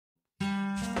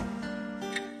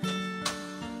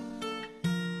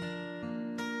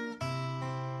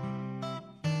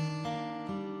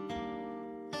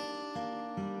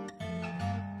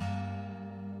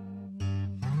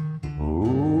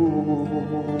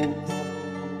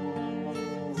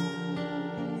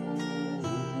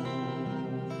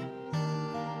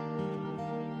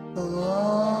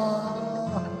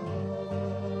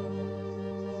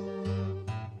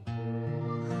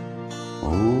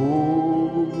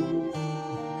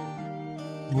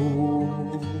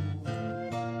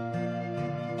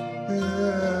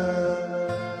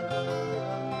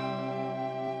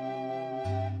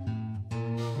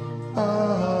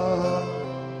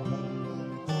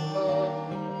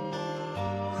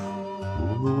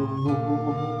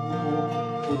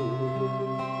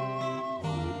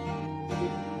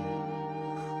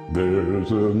There's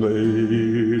a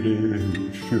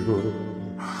lady sure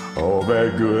all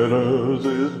that glitters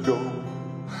is gold,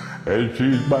 and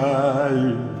she's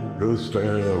buying the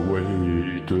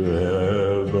stairway to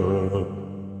heaven.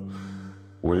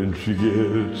 When she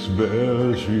gets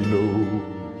there, she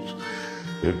knows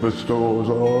if the stores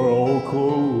are all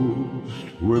closed,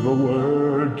 with a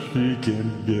word she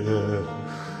can get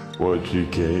what she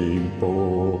came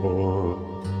for.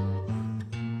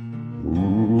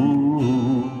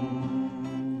 Ooh,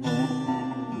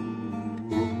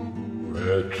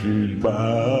 that she's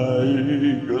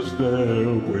buying a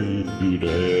stairway to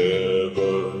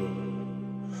heaven.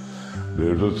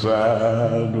 There's a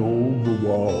sign on the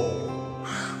wall,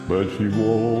 but she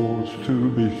wants to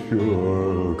be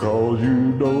sure, 'cause you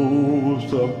know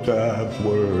sometimes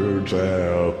words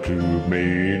have two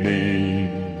meanings.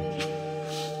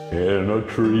 In a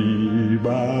tree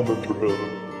by the brook,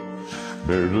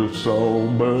 there's a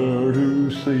songbird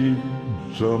who sings.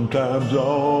 Sometimes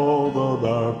all of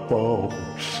our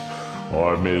faults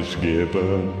are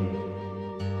misgiven.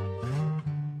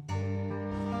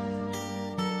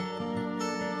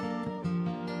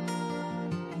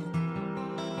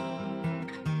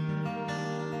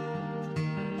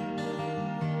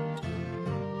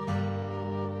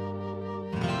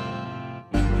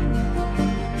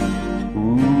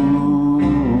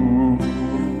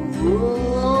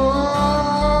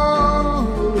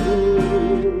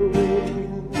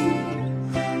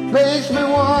 Makes me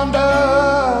wonder,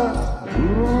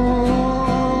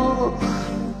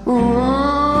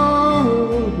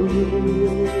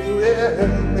 yeah,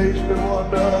 makes me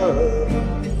wonder.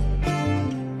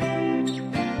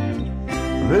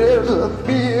 There's a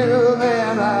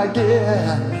feeling I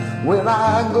get when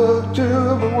I look to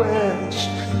the west,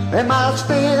 and my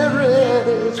spirit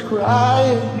is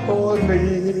crying for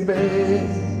leaving,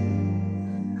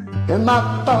 and my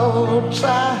thoughts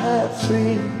I have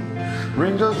seen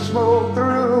rings of smoke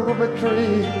through the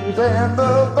trees, and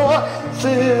the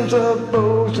voices of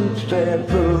those who stand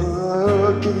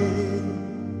looking.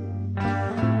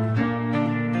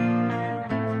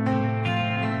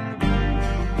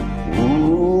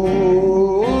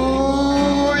 Ooh,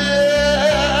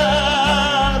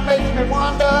 yeah, it makes me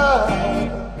wonder.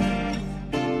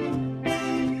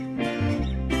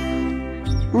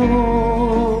 Ooh.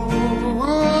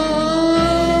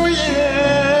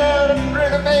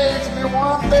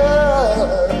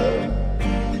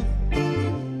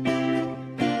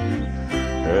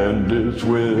 And it's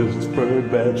whispered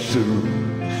that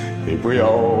soon, if we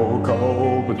all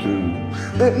call the tune,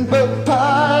 then the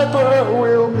piper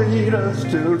will lead us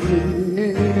to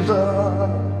Jesus,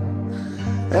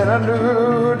 and a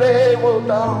new day will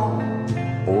dawn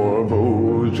for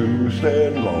those who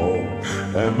stand long,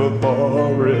 and the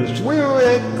forest will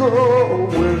echo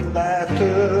with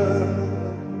laughter.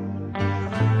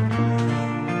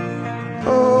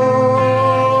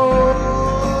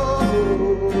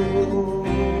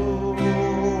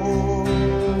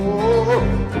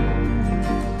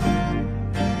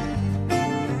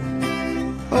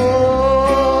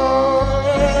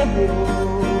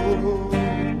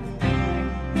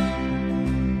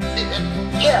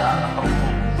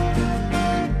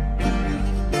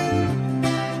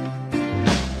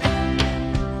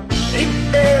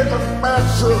 If there's a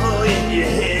muscle in your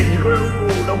head,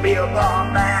 don't be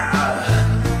alarmed now.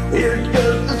 It's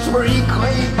just the spring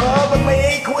clean of a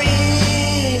May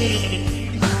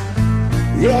Queen.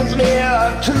 Yes, there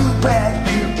are two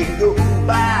paths you can go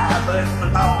by, but in the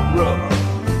long run,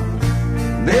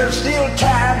 there's still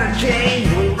time to change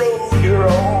the road you're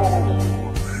on.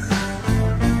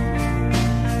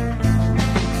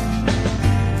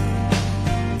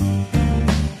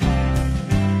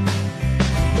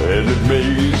 and it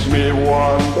makes me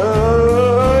wonder.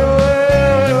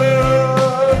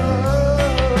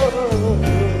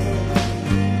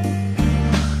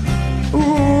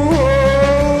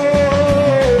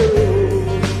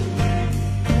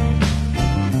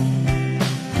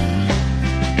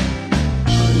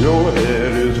 Your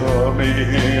head is humming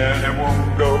and it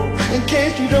won't go. In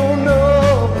case you don't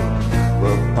know,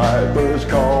 The piper's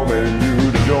calling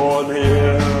you to join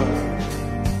him.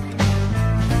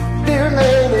 dear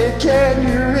lady, can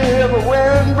you hear the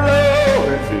wind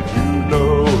blow? And did you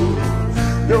know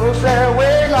Your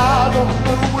stairway lies on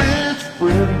the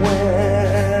whispering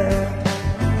wind.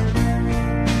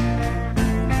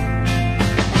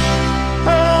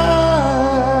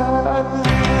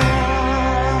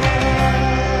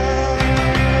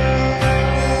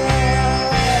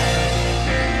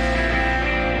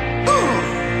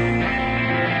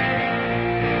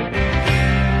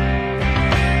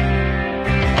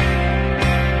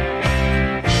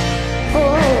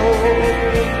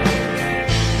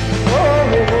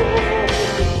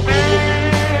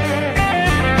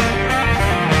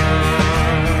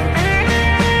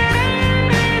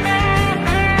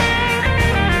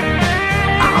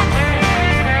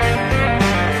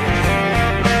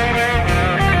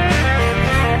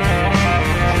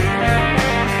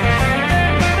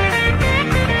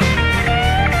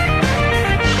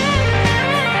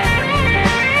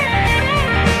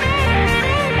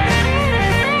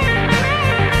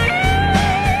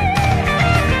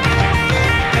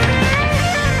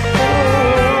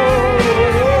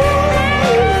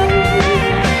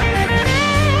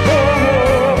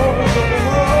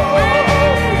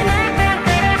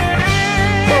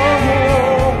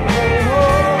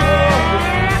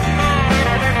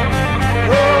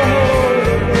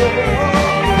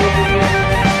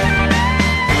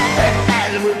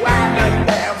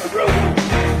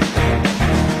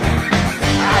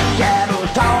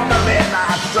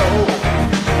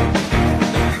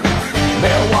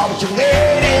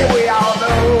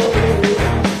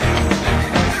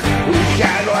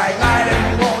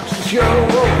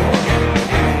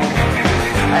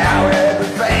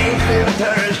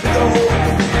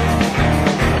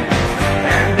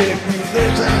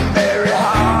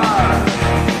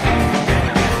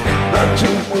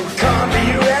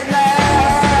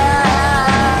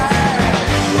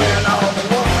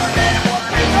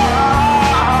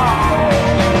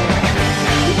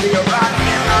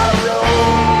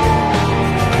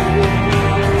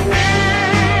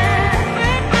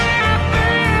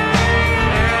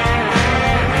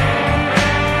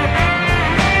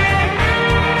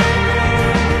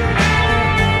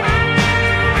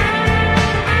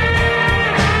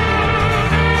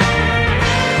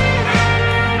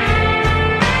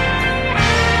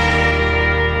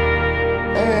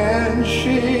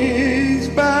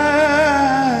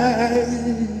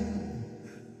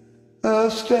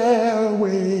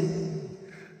 stairway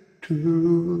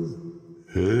to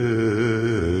heaven.